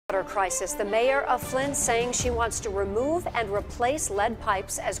Water crisis. The mayor of Flint saying she wants to remove and replace lead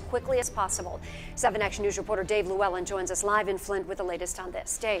pipes as quickly as possible. 7 Action News reporter Dave Llewellyn joins us live in Flint with the latest on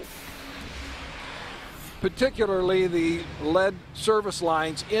this. Dave. Particularly the lead service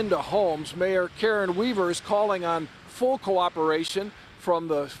lines into homes. Mayor Karen Weaver is calling on full cooperation from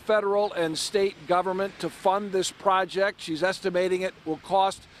the federal and state government to fund this project. She's estimating it will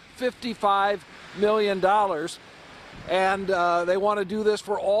cost $55 million. And they want to do this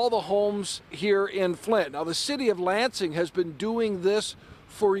for all the homes here in Flint. Now, the city of Lansing has been doing this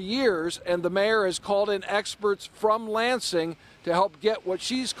for years, and the mayor has called in experts from Lansing to help get what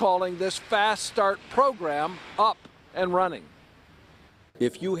she's calling this Fast Start program up and running.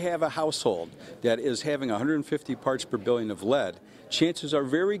 If you have a household that is having 150 parts per billion of lead, chances are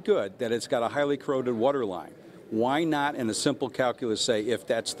very good that it's got a highly corroded water line. Why not, in a simple calculus, say, if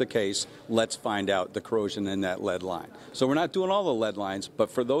that's the case, let's find out the corrosion in that lead line? So we're not doing all the lead lines,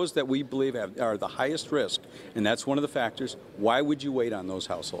 but for those that we believe are the highest risk, and that's one of the factors, why would you wait on those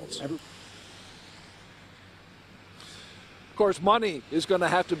households? Of course, money is going to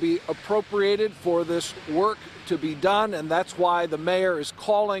have to be appropriated for this work to be done, and that's why the mayor is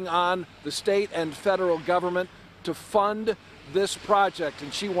calling on the state and federal government to fund this project,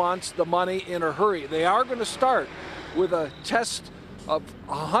 and she wants the money in a hurry. They are going to start with a test of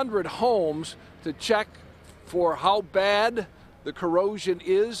 100 homes to check for how bad the corrosion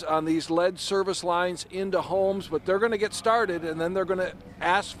is on these lead service lines into homes, but they're going to get started, and then they're going to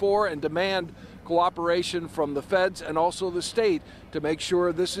ask for and demand cooperation from the feds and also the state to make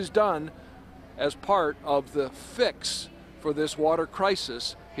sure this is done as part of the fix for this water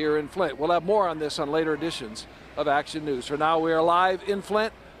crisis here in Flint. We'll have more on this on later editions of Action News. For now, we are live in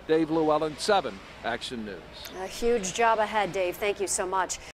Flint. Dave Llewellyn, 7 Action News. A huge job ahead, Dave. Thank you so much.